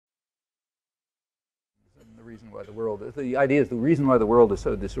reason why the world is. The idea is the reason why the world is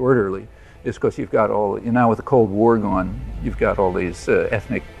so disorderly is because you've got all, now with the Cold War going, you've got all these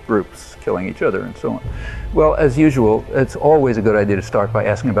ethnic groups killing each other and so on. Well, as usual, it's always a good idea to start by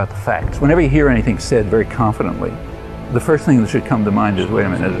asking about the facts. Whenever you hear anything said very confidently, the first thing that should come to mind is, wait a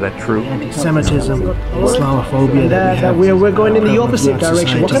minute, is that true? Anti-Semitism, Islamophobia that we're going in the opposite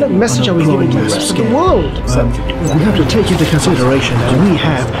direction. What kind of message are we giving to the rest of the world? We have to take into consideration that we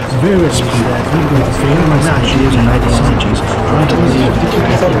have various people that we with very Nazis and anti-Semites trying to believe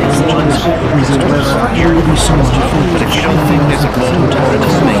that reason whether there will be so much food. But if you don't think there's a global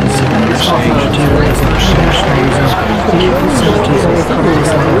terrorism,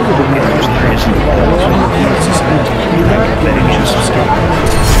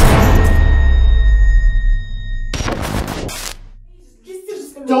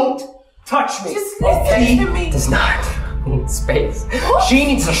 Don't touch me. Just listen to me. Does not need space. What? She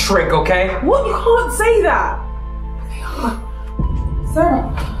needs to shrink, okay? What? You can't say that.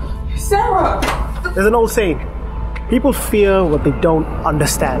 Sarah. There's an old saying: people fear what they don't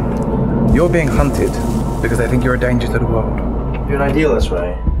understand. You're being hunted because they think you're a danger to the world. You're an idealist,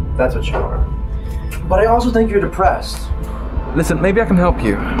 Ray. That's what you are. But I also think you're depressed. Listen, maybe I can help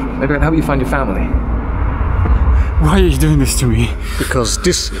you. Maybe I can help you find your family. Why are you doing this to me? Because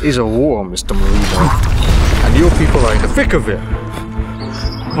this is a war, Mr. Marino. And your people are in the thick of it.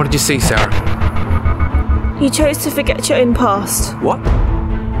 What did you see, Sarah? You chose to forget your own past. What?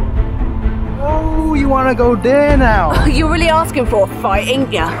 Oh, you want to go there now? You're really asking for a fight,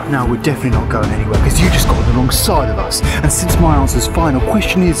 ain't ya? No, we're definitely not going anywhere, because you just got on the wrong side of us. And since my answer's final,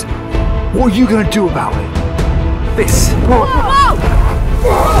 question is, what are you going to do about it? This. Whoa!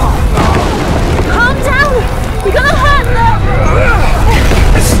 Calm down! You're gonna hurt them!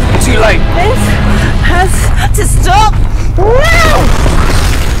 It's too late! This has to stop! Now!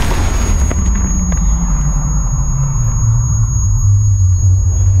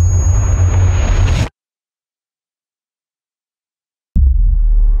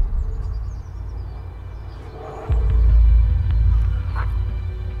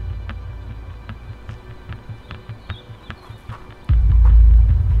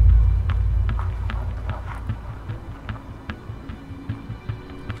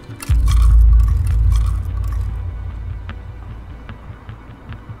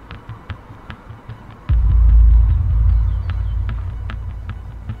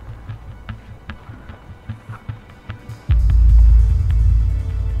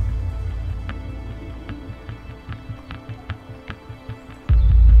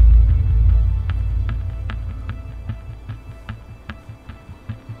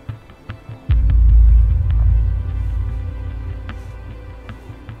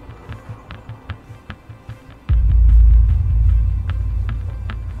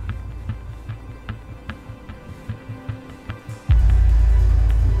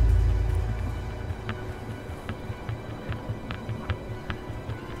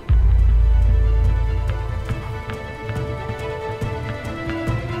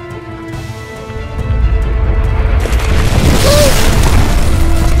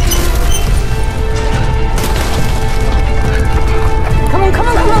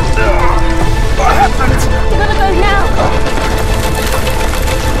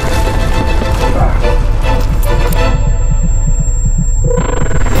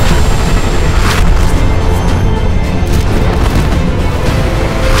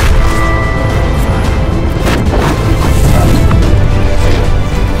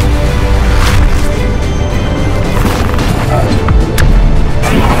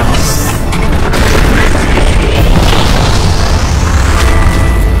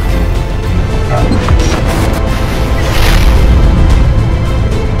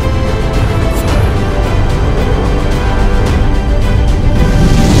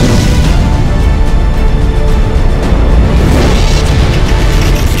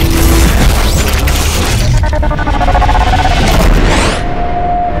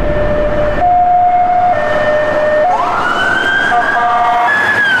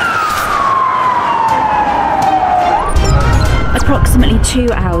 Approximately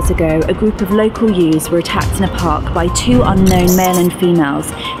 2 hours ago, a group of local youths were attacked in a park by 2 unknown male and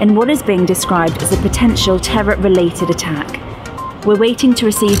females in what is being described as a potential terror-related attack. We're waiting to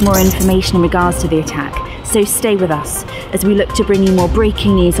receive more information in regards to the attack, so stay with us as we look to bring you more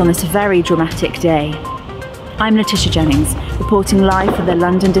breaking news on this very dramatic day. I'm LETICIA Jennings, reporting live for the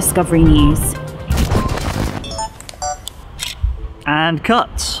London Discovery News. And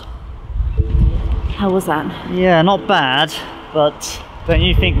cut. How was that? Yeah, not bad, but don't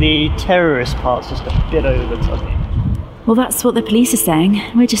you think the terrorist part's just a bit over the top? Well, that's what the police are saying.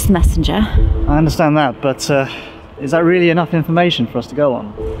 We're just the messenger. I understand that, but is that really enough information for us to go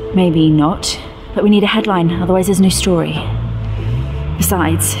on? Maybe not, but we need a headline, otherwise there's no story.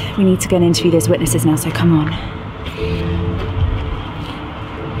 Besides, we need to go and interview those witnesses now, so come on.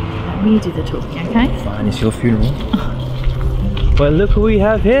 Let me do the talking, okay? Fine, it's your funeral. Well, look who we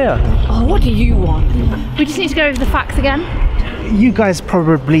have here. Oh, what do you want? We just need to go over the facts again. You guys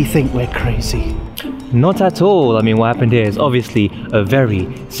probably think we're crazy. Not at all. I mean, what happened here is obviously a very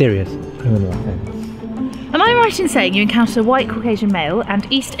serious criminal offence. Am I right in saying you encountered a white Caucasian male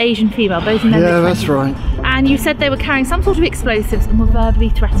and East Asian female, both in their Yeah, mid-20s? that's right. And you said they were carrying some sort of explosives and were verbally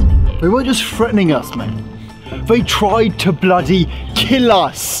threatening you. They weren't just threatening us, mate. They tried to bloody kill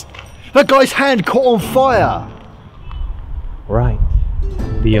us. That guy's hand caught on fire. Right.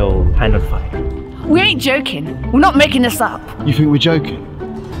 The old hand on fire. We ain't joking. We're not making this up. You think we're joking?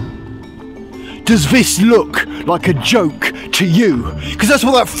 Does this look like a joke to you? Because that's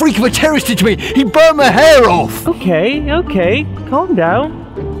what that freak of a terrorist did to me. He burned my hair off. Okay, calm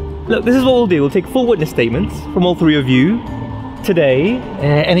down. Look, this is what we'll do. We'll take full witness statements from all three of you today.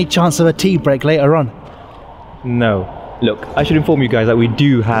 Any chance of a tea break later on? No. Look, I should inform you guys that we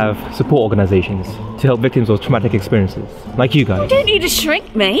do have support organizations to help victims of traumatic experiences, like you guys. You don't need a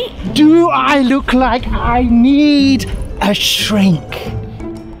shrink, mate. Do I look like I need a shrink?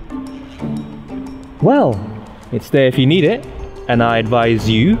 Well, it's there if you need it, and I advise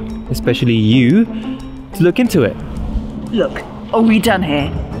you, especially you, to look into it. Look, are we done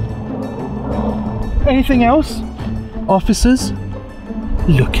here? Anything else? Officers?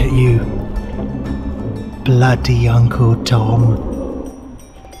 Look at you. Bloody Uncle Tom.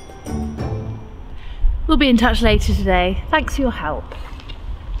 We'll be in touch later today. Thanks for your help.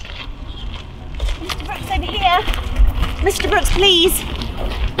 Mr. Brooks, over here. Mr. Brooks, please.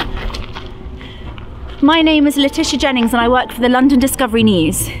 My name is Leticia Jennings and I work for the London Discovery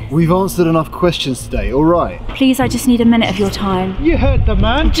News. We've answered enough questions today, all right? Please, I just need a minute of your time. You heard the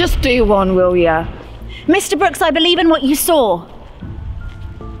man. Just do one, will ya? Mr. Brooks, I believe in what you saw.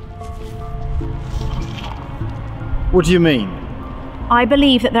 What do you mean? I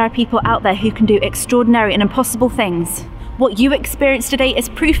believe that there are people out there who can do extraordinary and impossible things. What you experienced today is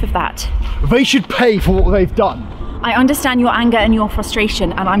proof of that. They should pay for what they've done. I understand your anger and your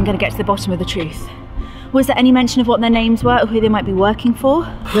frustration, and I'm going to get to the bottom of the truth. Was there any mention of what their names were or who they might be working for?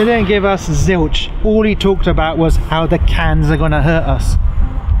 They didn't give us zilch. All he talked about was how the cans are going to hurt us.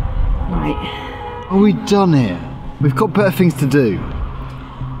 Right. Are we done here? We've got better things to do.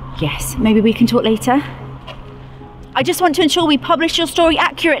 Yes, maybe we can talk later. I just want to ensure we publish your story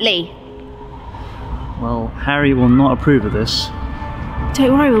accurately. Well, Harry will not approve of this.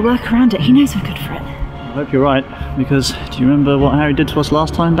 Don't worry, we'll work around it. He knows we're good for it. I hope you're right, because do you remember what Harry did to us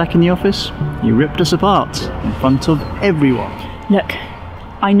last time back in the office? He ripped us apart in front of everyone. Look,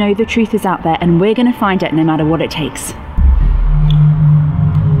 I know the truth is out there and we're going to find it no matter what it takes.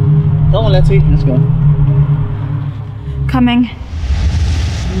 Come on, Letty, let's go. Coming.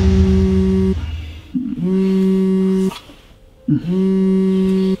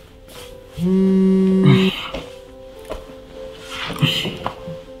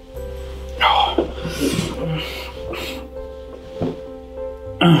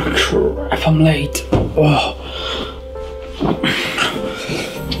 Oh crap, I'm late. Oh.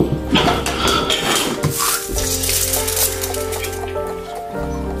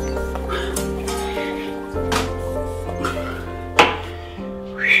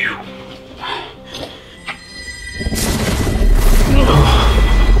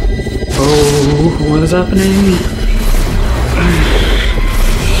 Oh, what is happening?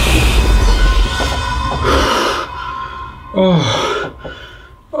 Oh,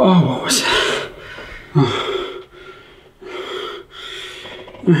 what was that? Oh.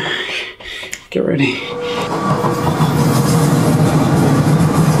 Get ready.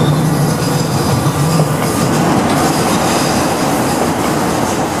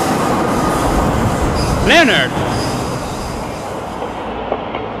 Leonard!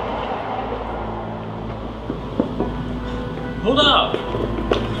 Hold up!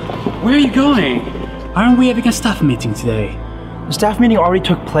 Where are you going? Aren't we having a staff meeting today? The staff meeting already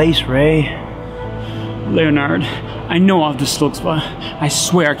took place, Ray. Leonard, I know how this looks, but I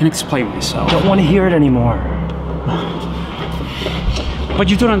swear I can explain myself. I don't want to hear it anymore. But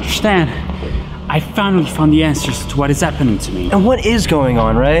you don't understand. I finally found the answers to what is happening to me. And what is going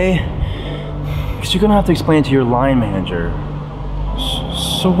on, Ray? Because you're gonna have to explain it to your line manager.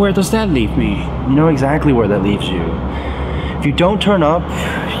 So where does that leave me? You know exactly where that leaves you. If you don't turn up,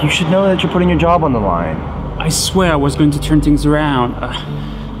 you should know that you're putting your job on the line. I swear I was going to turn things around.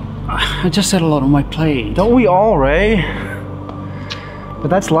 I just had a lot on my plate. Don't we all, Ray? But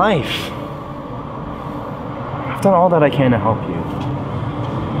that's life. I've done all that I can to help you.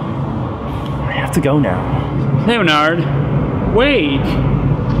 I have to go now. Leonard, wait!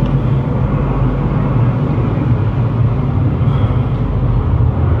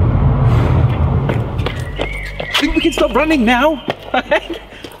 I think we can stop running now.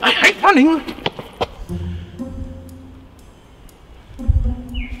 I hate running.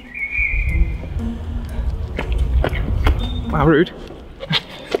 Wow, rude.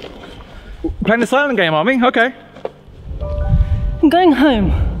 Playing the silent game, are we? Okay. I'm going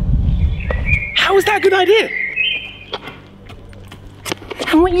home. How is that a good idea?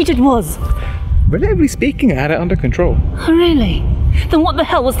 And what you did was? Relatively speaking, I had it under control. Oh, really? Then what the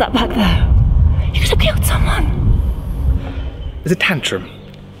hell was that back there? You could have killed someone. It's a tantrum.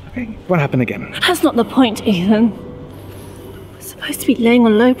 Okay, what happened again? That's not the point, Ethan. We're supposed to be laying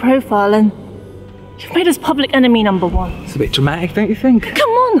on low profile and you've made us public enemy number one. It's a bit dramatic, don't you think? Come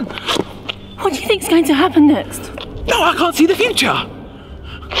on! What do you think's going to happen next? No, I can't see the future!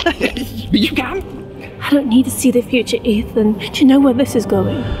 But you can! I don't need to see the future, Ethan. Do you know where this is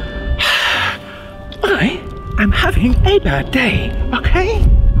going? I am having a bad day, okay?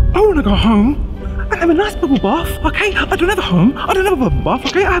 I want to go home and have a nice bubble bath, okay? I don't have a home, I don't have a bubble bath,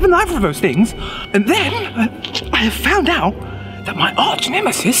 okay? I have neither of those things. And then I have found out that my arch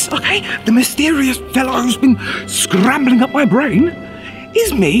nemesis, okay, the mysterious fellow who's been scrambling up my brain,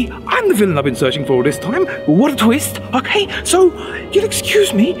 is me. I'm the villain I've been searching for all this time. What a twist, okay? So, you'll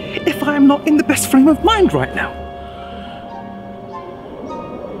excuse me if I'm not in the best frame of mind right now.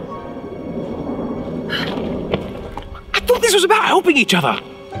 I thought this was about helping each other.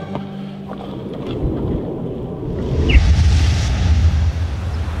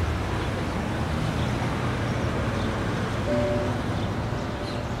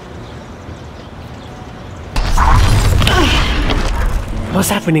 What's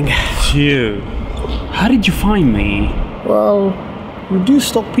happening? You. How did you find me? Well, you do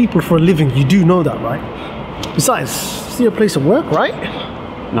stalk people for a living. You do know that, right? Besides, it's your place of work, right?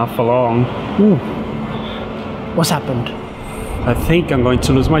 Not for long. Ooh. What's happened? I think I'm going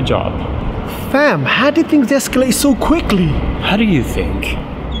to lose my job. Fam, how did things escalate so quickly? How do you think?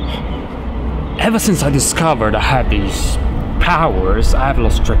 Ever since I discovered I had these powers, I've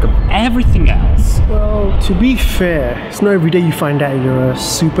lost track of everything else. Well, to be fair, it's not every day you find out you're a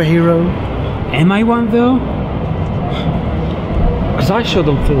superhero. Am I one though? Because I sure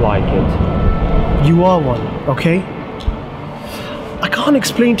don't feel like it. You are one, okay? I can't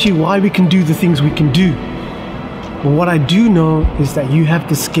explain to you why we can do the things we can do. But what I do know is that you have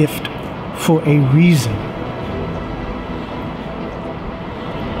this gift for a reason.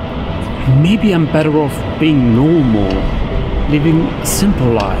 Maybe I'm better off being normal, living a simple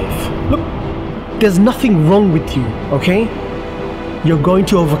life. Look, there's nothing wrong with you, okay? You're going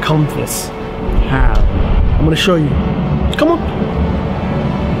to overcome this. How? I'm gonna show you. Come on.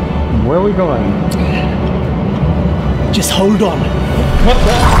 Where are we going? Just hold on.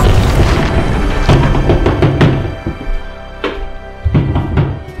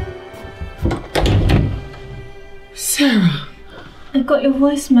 Sarah. I got your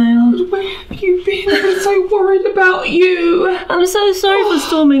voicemail. Where have you been? I'm so worried about you. I'm so sorry for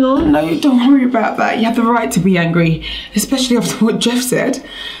storming off. No, don't worry about that. You have the right to be angry, especially after what Jeff said.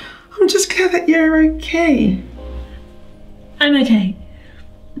 I'm just glad that you're okay. I'm okay.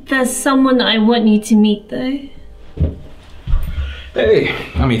 There's someone that I want you to meet, though. Hey,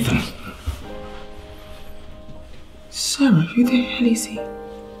 I'm Ethan. Sarah, who the hell is he?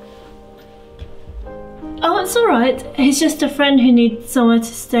 Oh, it's alright. He's just a friend who needs somewhere to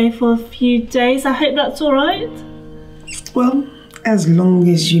stay for a few days. I hope that's alright. Well, as long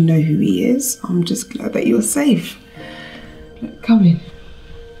as you know who he is, I'm just glad that you're safe. Look, come in.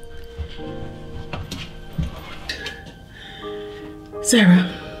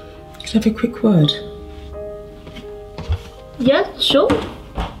 Sarah, can I have a quick word? Yeah, sure.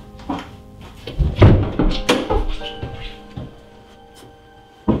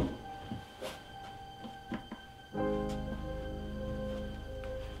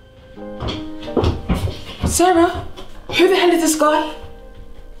 Sarah, who the hell is this guy?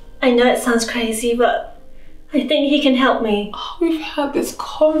 I know it sounds crazy, but I think he can help me. Oh, we've had this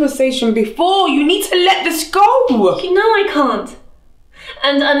conversation before. You need to let this go. You know I can't.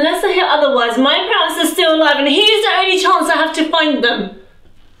 And unless I hear otherwise, my parents are still alive and he's the only chance I have to find them.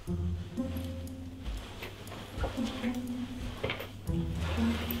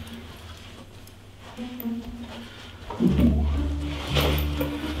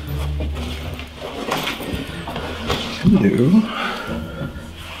 Hello.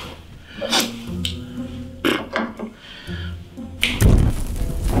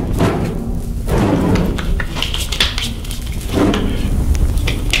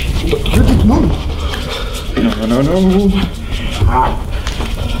 Ethan,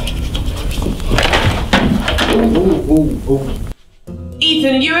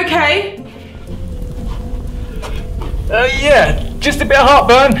 are you okay? Yeah, just a bit of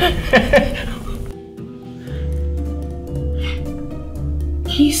heartburn.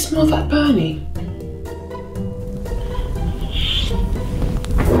 Can you smell that burning?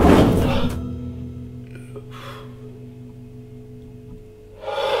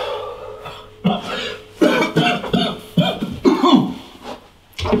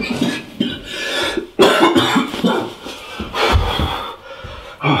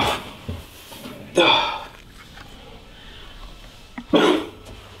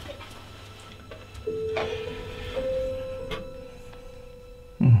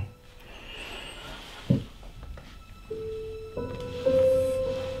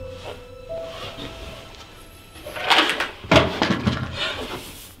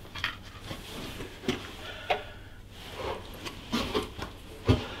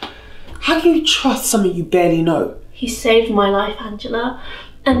 How can you trust someone you barely know? He saved my life, Angela.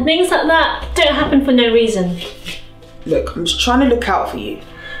 And things like that don't happen for no reason. Look, I'm just trying to look out for you.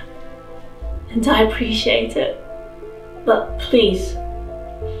 And I appreciate it. But please,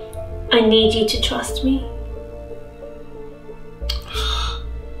 I need you to trust me.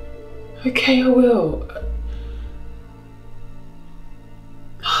 Okay, I will.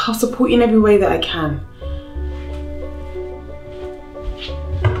 I'll support you in every way that I can.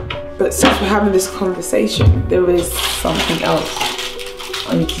 But since we're having this conversation, there is something else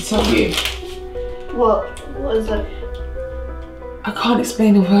I need to tell you. What is it? I can't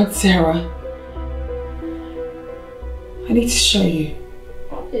explain the word, Sarah. I need to show you.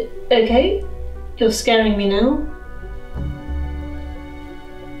 Okay, you're scaring me now.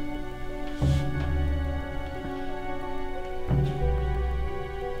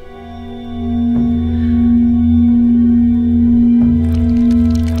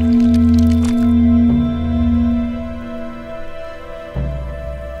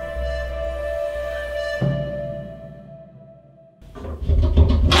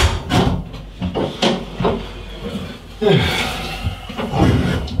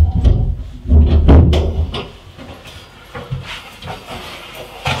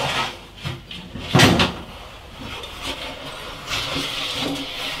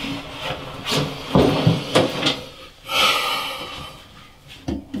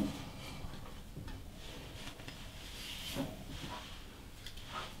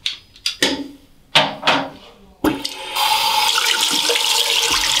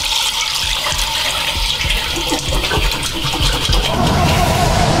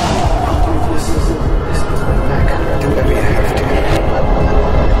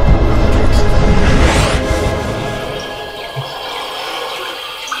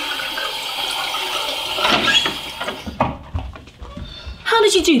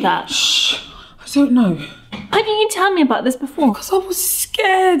 Do that? Shh, I don't know. Why didn't you tell me about this before? Because I was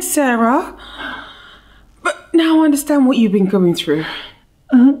scared, Sarah. But now I understand what you've been going through.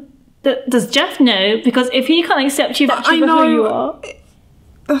 Does Jeff know? Because if he can't accept you for who you are...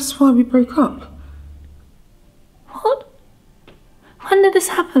 That's why we broke up. What? When did this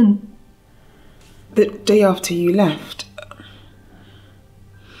happen? The day after you left.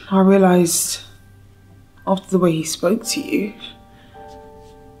 I realised, after the way he spoke to you,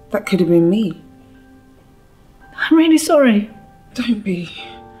 that could have been me. I'm really sorry. Don't be.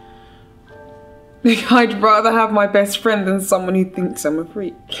 Like, I'd rather have my best friend than someone who thinks I'm a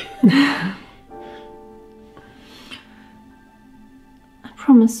freak. I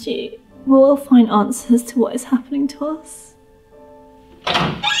promised you, we'll find answers to what is happening to us.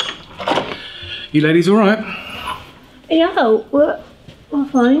 You ladies all right? Yeah, we're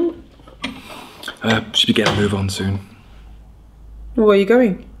fine. Should be getting a move on soon. Where are you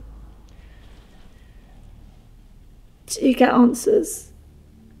going? Do you get answers?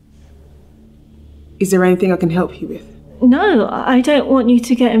 Is there anything I can help you with? No, I don't want you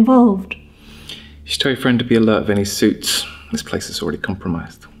to get involved. You should tell your friend to be alert of any suits. This place is already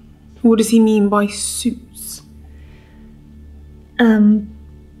compromised. What does he mean by suits?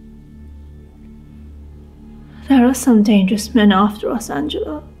 There are some dangerous men after us,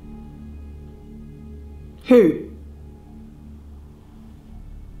 Angela. Who?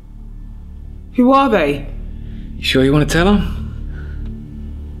 Who are they? You sure you want to tell her?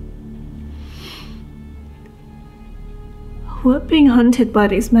 We're being hunted by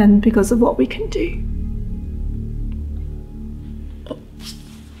these men because of what we can do.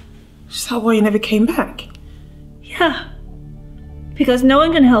 Is that why you never came back? Yeah. Because no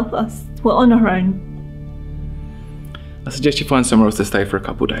one can help us. We're on our own. I suggest you find somewhere else to stay for a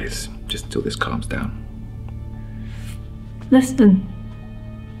couple of days, just until this calms down. Listen.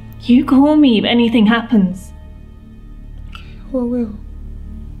 You call me if anything happens. Oh, I will.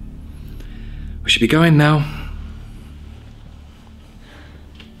 We should be going now.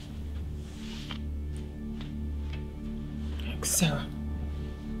 Look, Sarah.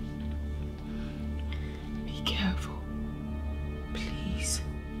 Be careful. Please.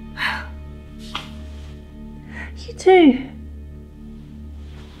 You too.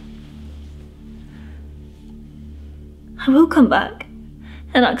 I will come back,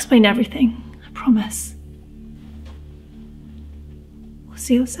 and I'll explain everything. I promise. We'll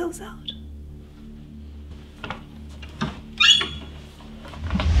see ourselves out.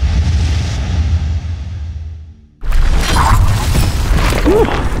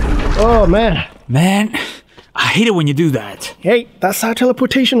 Oh, man. Man, I hate it when you do that. Hey, that's how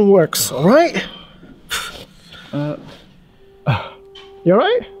teleportation works, alright? You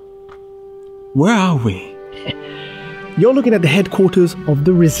alright? Where are we? You're looking at the headquarters of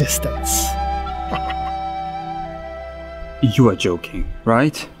the Resistance. You are joking,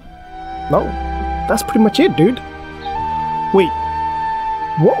 right? No, that's pretty much it, dude. Wait,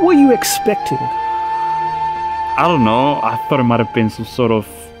 what were you expecting? I don't know. I thought it might have been some sort of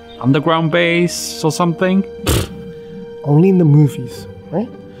underground base or something. Only in the movies, right?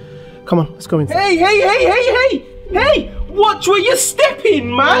 Come on, let's go inside. Hey! Watch where you're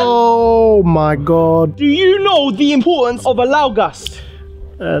stepping, man! Oh my god. Do you know the importance of a loud gust?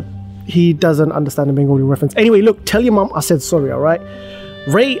 He doesn't understand the Bengali reference. Anyway, look, tell your mum I said sorry, alright?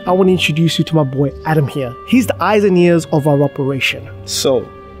 Ray, I want to introduce you to my boy Adam here. He's the eyes and ears of our operation. So,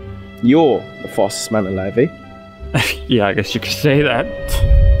 you're the fastest man alive, eh? Yeah, I guess you could say that.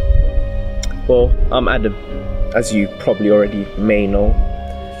 Well, I'm Adam, as you probably already may know.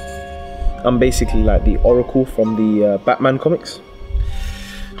 I'm basically like the Oracle from the Batman comics.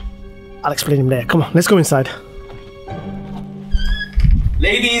 I'll explain him there. Come on, let's go inside.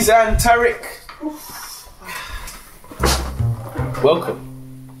 Ladies and Tariq, welcome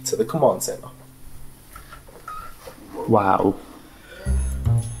to the command center. Wow.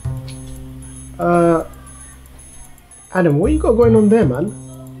 Adam, what you got going on there, man?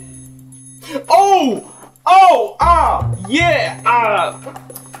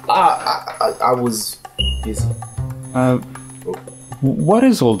 I was busy. What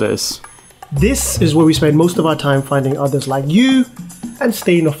is all this? This is where we spend most of our time finding others like you and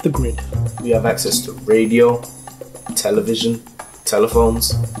staying off the grid. We have access to radio, television,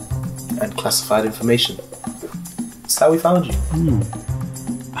 telephones, and classified information. That's how we found you.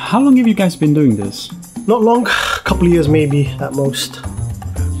 How long have you guys been doing this? Not long, a couple of years maybe, at most.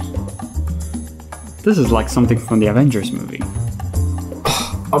 This is like something from the Avengers movie.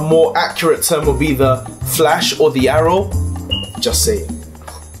 A more accurate term would be the Flash or the Arrow. Just saying.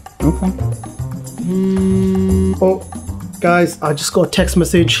 Okay. Oh, guys, I just got a text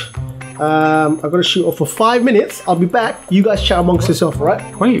message. I've got to shoot off for 5 minutes. I'll be back. You guys chat amongst yourself, alright?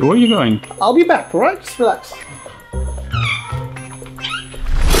 Wait, where are you going? I'll be back, alright? Just relax.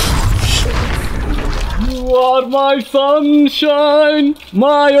 You are my sunshine,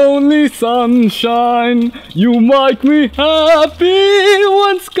 my only sunshine. You make me happy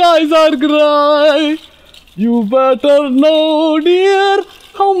when skies are grey. You better know, dear,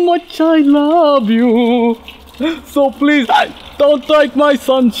 how much I love you. So please, don't take my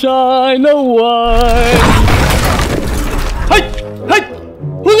sunshine away. Hey!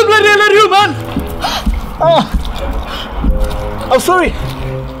 Who the bloody hell are you, man? I'm sorry.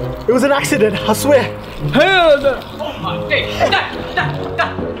 It was an accident, I swear.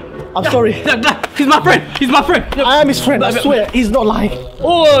 I'm sorry. He's my friend. He's my friend. I am his friend. I swear. He's not lying.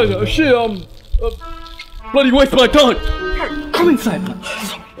 Oh shit! Bloody waste my time. Come inside, man.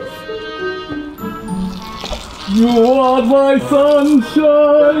 You are my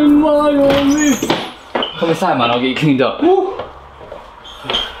sunshine, my only. Come inside, man. I'll get you cleaned up. Woo.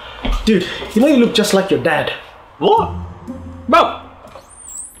 Dude, you know you look just like your dad. What? Bro,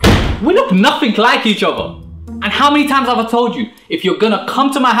 we look nothing like each other. And how many times have I told you, if you're gonna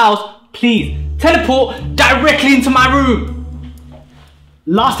come to my house, please teleport directly into my room.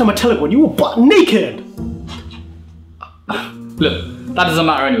 Last time I teleported, you were butt naked. Look, that doesn't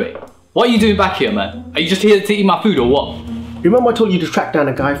matter anyway. What are you doing back here, man? Are you just here to eat my food or what? Remember I told you to track down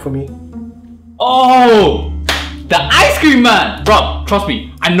a guy for me? Oh! The ice cream man! Bro, trust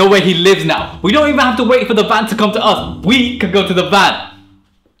me, I know where he lives now. We don't even have to wait for the van to come to us. We can go to the van.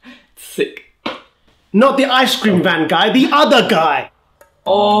 Sick. Not the ice cream van guy, the other guy!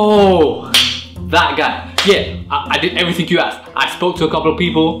 Oh, that guy. Yeah, I did everything you asked. I spoke to a couple of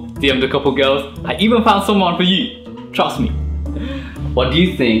people, DM'd a couple of girls. I even found someone for you. Trust me. What do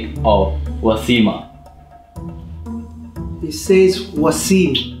you think of Wasim? It says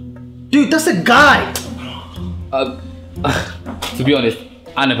Wasim. Dude, that's a guy! To be honest,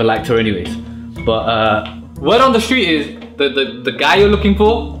 I never liked her anyways. But word on the street is the guy you're looking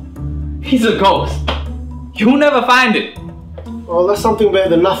for, he's a ghost. You'll never find it. Oh, that's something better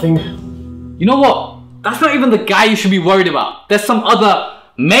than nothing. You know what? That's not even the guy you should be worried about. There's some other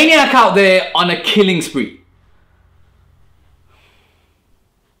maniac out there on a killing spree.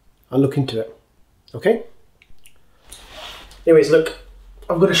 I'll look into it. Okay? Anyways, look,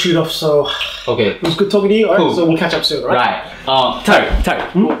 I've got to shoot off, so... Okay. It was good talking to you, alright? Cool. So we'll catch up soon, alright? Right.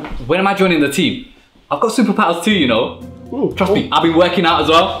 Tariq, when am I joining the team? I've got superpowers too, you know. Trust me, I've been working out as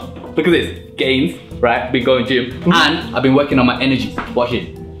well. Look at this. Gains, right? Been going gym. And I've been working on my energy. Watch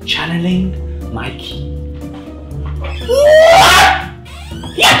it. Channeling my ki.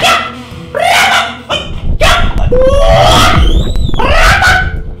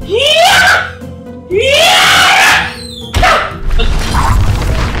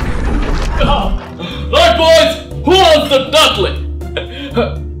 Right, boys, who wants the duckling?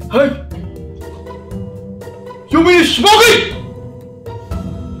 Hey, you mean smoking?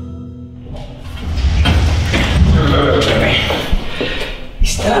 You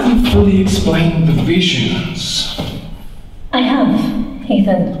still haven't fully explained the visions. I have,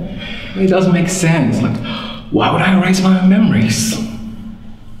 Ethan. It doesn't make sense. Like, why would I erase my own memories?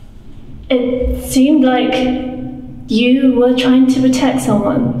 It seemed like you were trying to protect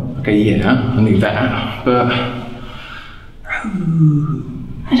someone. Okay, yeah, I knew that, but...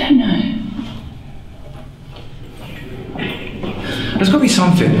 I don't know. There's got to be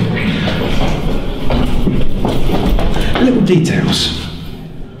something. Little details.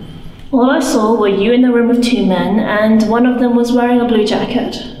 All I saw were you in the room with two men, and one of them was wearing a blue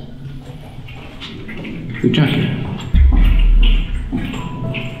jacket. Blue jacket?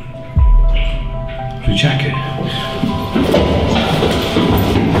 Blue jacket?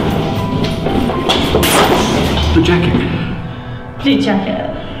 Blue jacket? Blue jacket.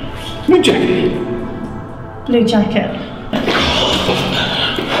 Blue jacket? Blue jacket.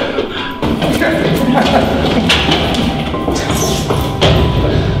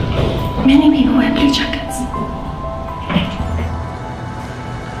 Many people wear blue jackets.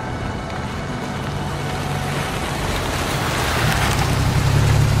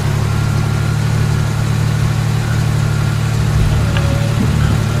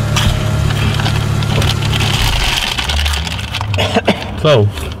 So,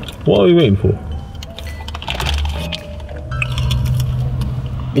 what are we waiting for?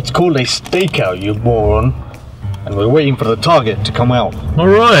 It's called a stakeout, you moron. And we're waiting for the target to come out.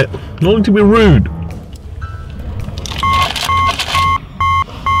 Alright, not to be rude.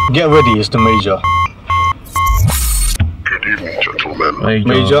 Get ready, Mr. Major. Good evening, gentlemen.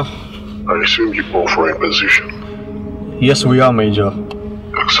 Major. I assume you both are in position. Yes, we are, Major.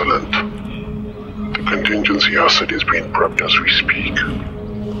 Excellent. The contingency asset is being prepped as we speak.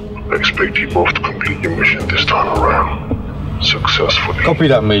 I expect you both to complete your mission this time around. Successfully. Copy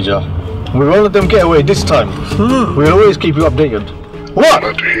that, Major. We won't let them get away this time. We'll always keep you updated. What?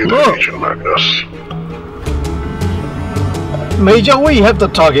 Glad to hear that, Agent Magnus. Major, we have the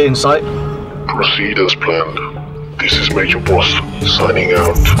target in sight. Proceed as planned. This is Major Boss, signing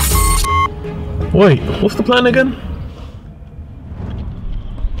out. Wait, what's the plan again?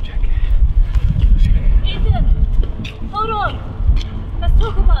 Ethan, hold on. Let's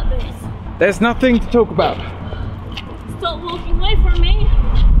talk about this. There's nothing to talk about. Stop walking away from me.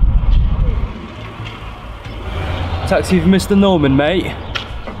 Taxi for Mr. Norman, mate.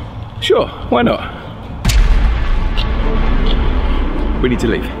 Sure, why not? We need to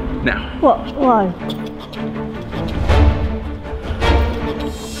leave, now. What? Why?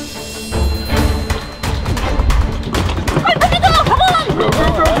 Open the door, come on! Go, go,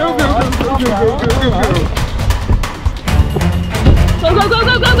 go, go, go, go, go, go, go, go, go. Go, go, go,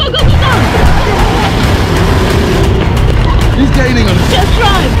 go, go, go, go, go! He's gaining on us. Just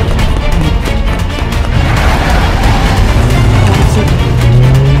drive!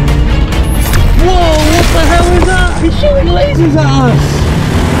 Whoa, what the hell is that? He's shooting lasers at us!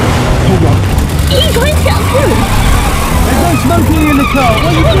 Hold on. Are you trying to get through? There's no smoking in the car, what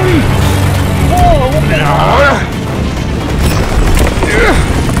are you doing? Whoa, what the hell?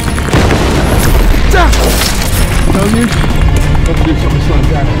 No use? Got to do something to slow him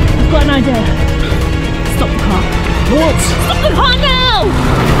down. I've got an idea. Stop the car. What? Stop the car now!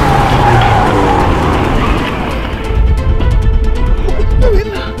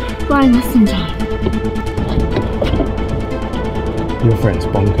 Brian, less than time. Your friend's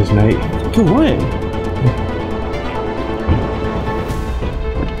bonkers, mate. You're right.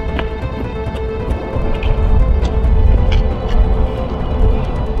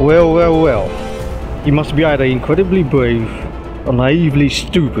 Well, well, well. You must be either incredibly brave or naively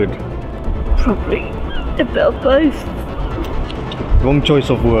stupid. Probably a bit of both. Wrong choice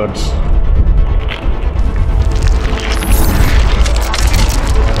of words.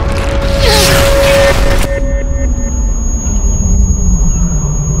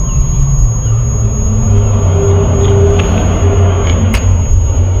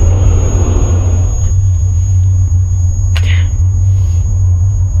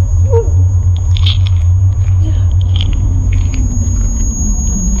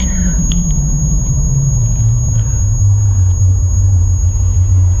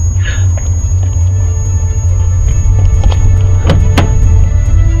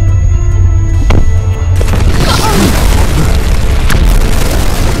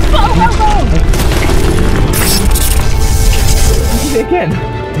 Again.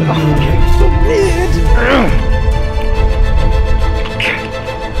 Oh, so weird.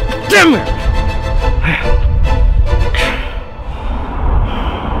 Damn it!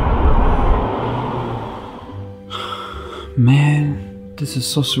 Man, this is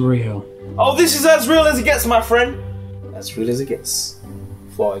so surreal. Oh, this is as real as it gets, my friend. As real as it gets.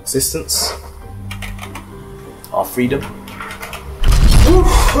 For our existence, our freedom.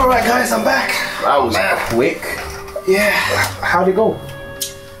 Alright, guys, I'm back. That was quick. Yeah, how'd it go?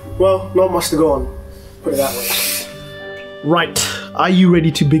 Well, not much to go on. Put it that way. Right, are you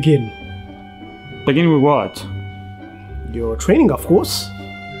ready to begin? Begin with what? Your training, of course.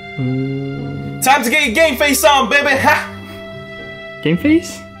 Time to get your game face on, baby! Ha! Game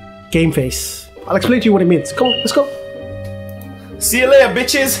face? Game face. I'll explain to you what it means. Come on, let's go. See you later,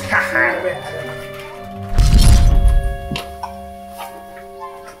 bitches!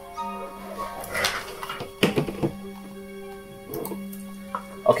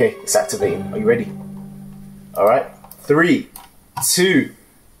 Okay, it's activating. Are you ready? Alright. 3, 2,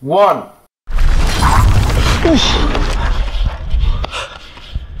 1.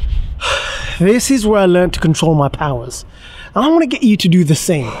 This is where I learned to control my powers. And I want to get you to do the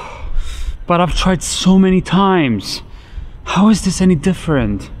same. But I've tried so many times. How is this any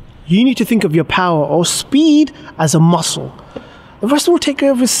different? You need to think of your power or speed as a muscle. The rest will take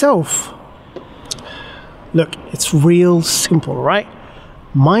care of itself. Look, it's real simple, right?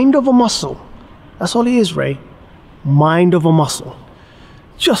 Mind over muscle. That's all it is, Ray. Mind over muscle.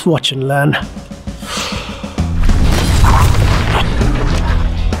 Just watch and learn.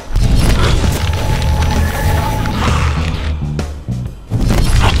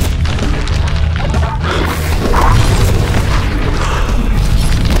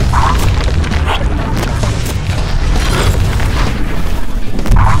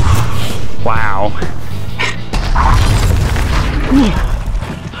 Wow.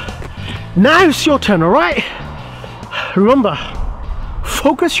 Now it's your turn, alright? Remember,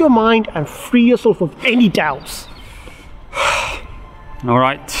 focus your mind and free yourself of any doubts.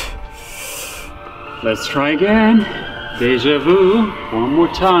 Alright. Let's try again. Deja vu. One more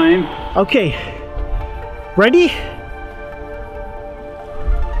time. Okay. Ready?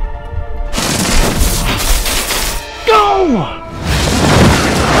 Go!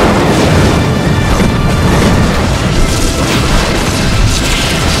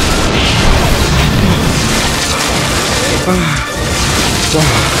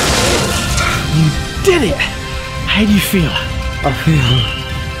 You did it! How do you feel? I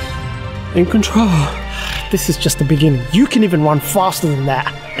feel in control. This is just the beginning. You can even run faster than that.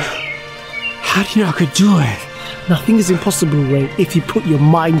 How do you know I could do it? Nothing is impossible, Ray, if you put your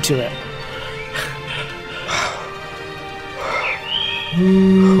mind to it.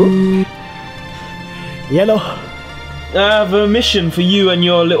 Yellow. I have a mission for you and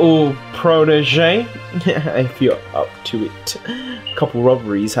your little protege. If you're up to it. A couple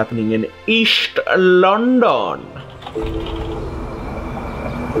robberies happening in East London.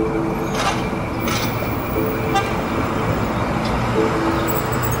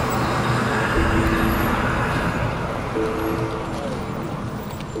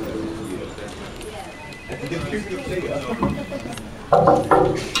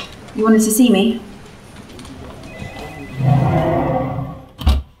 You wanted to see me?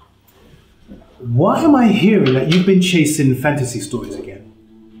 Why am I hearing that you've been chasing fantasy stories again?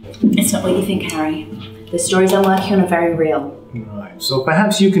 It's not what you think, Harry. The stories I'm working on are very real. Right, so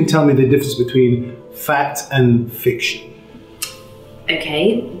perhaps you can tell me the difference between fact and fiction.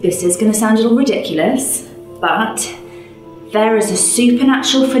 Okay, this is going to sound a little ridiculous, but there is a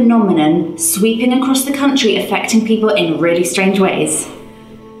supernatural phenomenon sweeping across the country affecting people in really strange ways.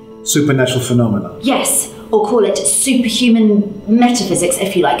 Supernatural phenomena? Yes, or call it superhuman metaphysics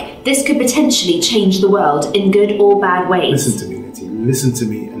if you like. This could potentially change the world in good or bad ways. Listen to me, Letty. listen to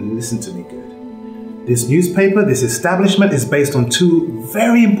me and listen to me good. This newspaper, this establishment is based on two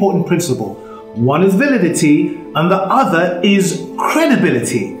very important principles. One is validity and the other is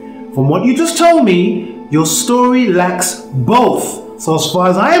credibility. From what you just told me, your story lacks both. So as far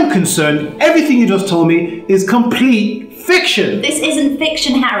as I am concerned, everything you just told me is complete fiction. This isn't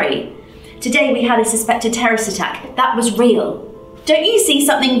fiction, Harry. Today we had a suspected terrorist attack. That was real. Don't you see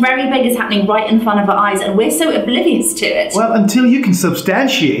something very big is happening right in front of our eyes and we're so oblivious to it? Well, until you can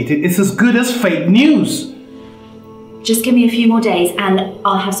substantiate it, it's as good as fake news. Just give me a few more days and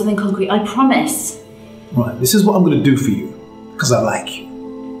I'll have something concrete, I promise. Right, this is what I'm going to do for you, because I like you.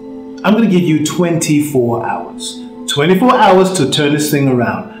 I'm going to give you 24 hours. 24 hours to turn this thing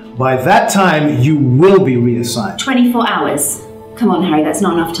around. By that time, you will be reassigned. 24 hours? Come on, Harry, that's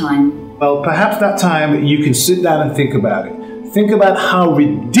not enough time. Well, perhaps that time you can sit down and think about it. Think about how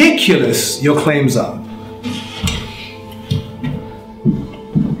ridiculous your claims are.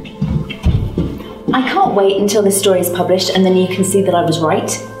 I can't wait until this story is published and then you can see that I was right.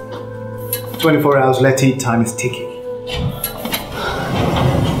 24 hours, Letty, time is ticking.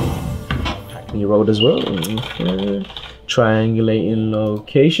 Hackney Road as well. Okay. Triangulating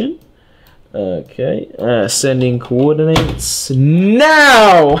location. Okay. Sending coordinates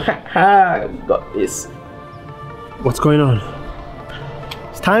now. Got this. What's going on?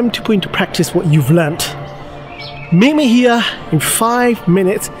 It's time to put into practice what you've learnt. Meet me here in 5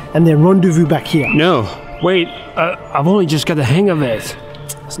 minutes and then rendezvous back here. No, wait, I've only just got the hang of it.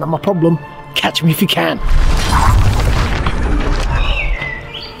 That's not my problem. Catch me if you can.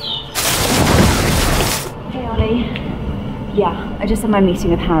 Hey, Ollie. Yeah, I just had my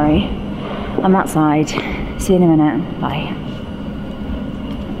meeting with Harry. I'm outside. See you in a minute. Bye.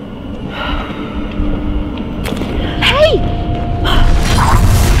 Hey!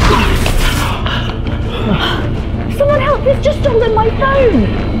 Someone help! They've just stolen my phone!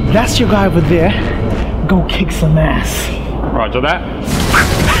 That's your guy over there. Go kick some ass. Roger that.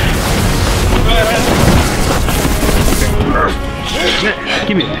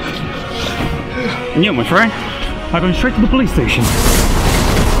 Give me that. And you, my friend, I'm going straight to the police station.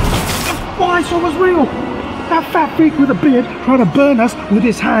 Why, so was real? That fat freak with a beard trying to burn us with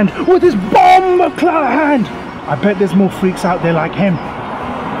his hand, with his bomb cloud hand. I bet there's more freaks out there like him.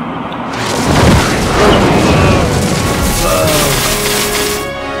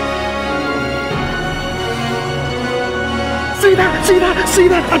 See that? See that? See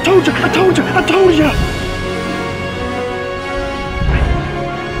that? I told you! I told you! I told you!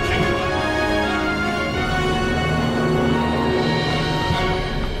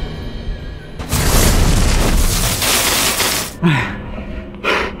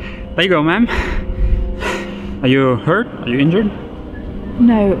 There you go, ma'am. Are you hurt? Are you injured?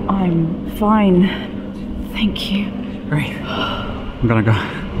 No, I'm fine. Thank you. Great. I'm gonna go.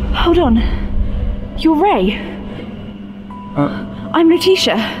 Hold on. You're Ray. I'm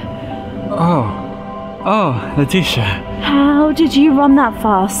Leticia. Oh, Leticia. How did you run that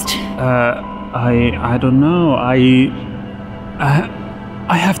fast? I don't know. I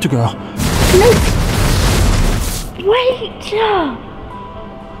have to go. No. Wait.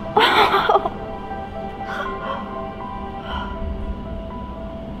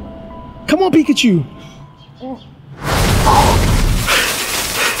 Come on, Pikachu.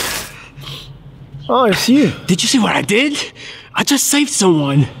 Oh, it's you. Did you see what I did? I just saved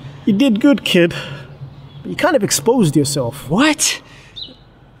someone. You did good, kid. But you kind of exposed yourself. What?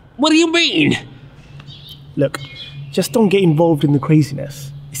 What do you mean? Look, just don't get involved in the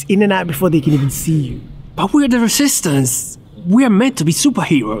craziness. It's in and out before they can even see you. But we're the Resistance. We're meant to be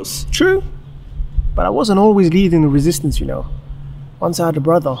superheroes. True. But I wasn't always leading the resistance, you know. Once I had a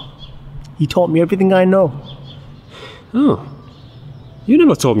brother. He taught me everything I know. Oh. You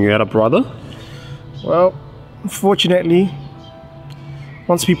never told me you had a brother. Well, unfortunately,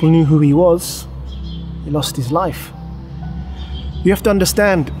 once people knew who he was, he lost his life. You have to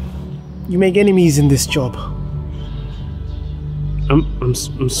understand, you make enemies in this job. I'm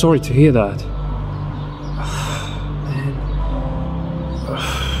sorry to hear that.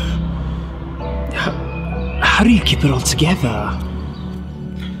 How do you keep it all together? I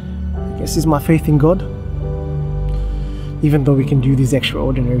guess it's my faith in God. Even though we can do these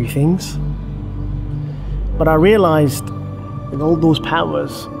extraordinary things. But I realized, with all those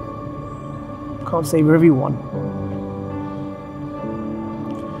powers, can't save everyone.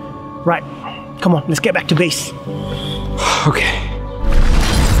 Right, come on, let's get back to base. Okay.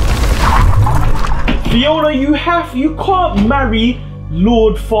 Fiona, you can't marry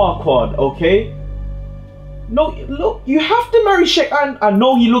Lord Farquaad, okay? No, look, you have to marry Sheikh. I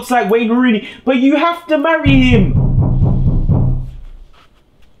know he looks like Wayne Rooney, but you have to marry him.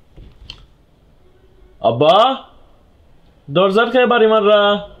 Abba? Dorzat kaya bari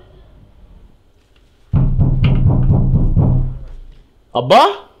marra?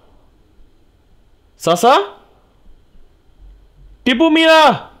 Abba? Sasa? Tipu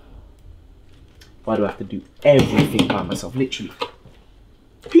Miah? Why do I have to do everything by myself, literally?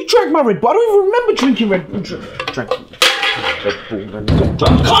 Who drank my Red Bull? I don't even remember drinking Red Bull. Drank Red Bull, man.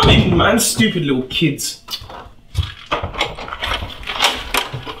 I'm coming, man. Stupid little kids.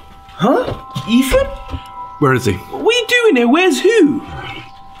 Huh? Ethan? Where is he? What are you doing here? Where's who?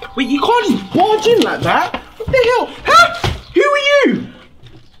 Wait, you can't just barge in like that. What the hell? Huh? Who are you?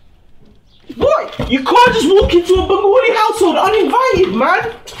 What? You can't just walk into a Bengali household uninvited,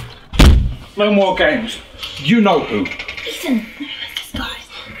 man. No more games. You know who. Ethan, where's this guy?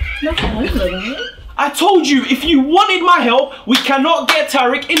 No, I told you, if you wanted my help, we cannot get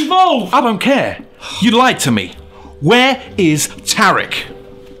Tariq involved. I don't care. You lied to me. Where is Tariq?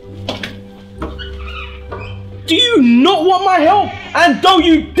 Do you not want my help? And don't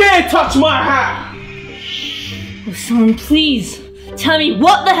you dare touch my hat! Oh, someone please tell me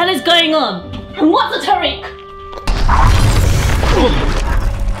what the hell is going on? And what's a Tariq?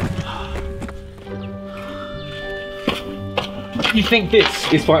 You think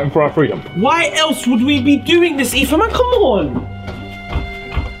this is fighting for our freedom? Why else would we be doing this, Ethan? Man, come on!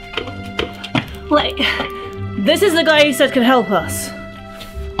 Wait, this is the guy you said could help us.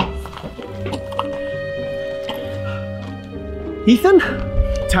 Ethan?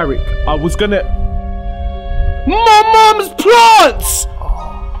 Tariq, I was gonna... My mum's plants!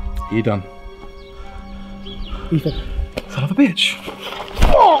 You're done. Ethan. Son of a bitch.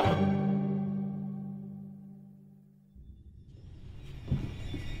 Oh.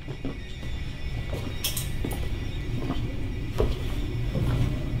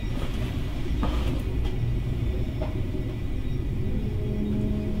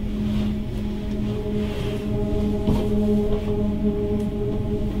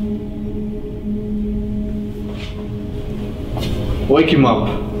 Wake him up.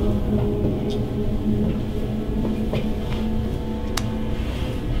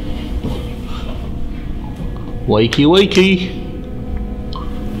 Wakey, wakey.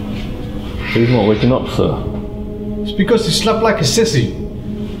 He's not waking up, sir. It's because he slept like a sissy.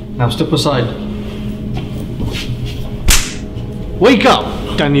 Now step aside. Wake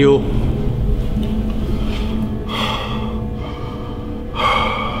up, Daniel.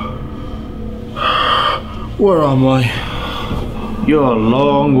 Where am I? You're a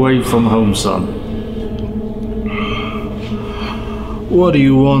long way from home, son. What do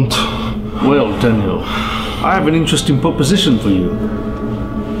you want? Well, Daniel, I have an interesting proposition for you.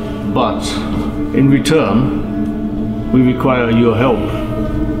 But, in return, we require your help.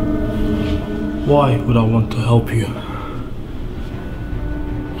 Why would I want to help you?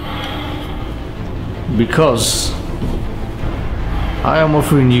 Because I am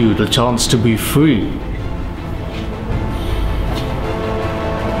offering you the chance to be free.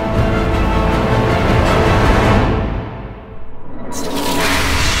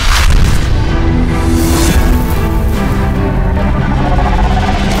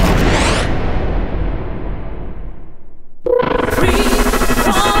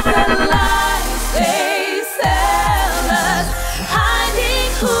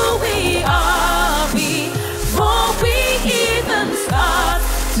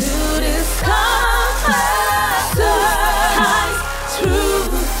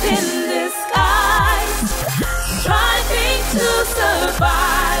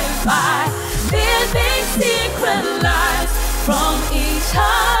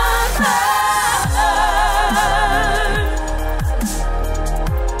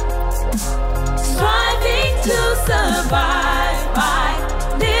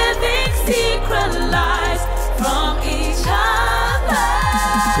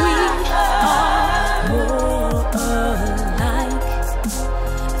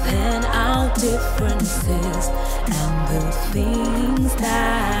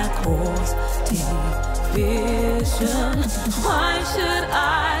 Why should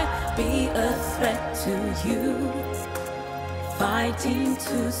I be a threat to you? Fighting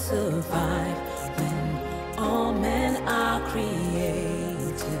to survive when all men are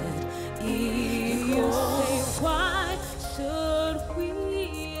created equal.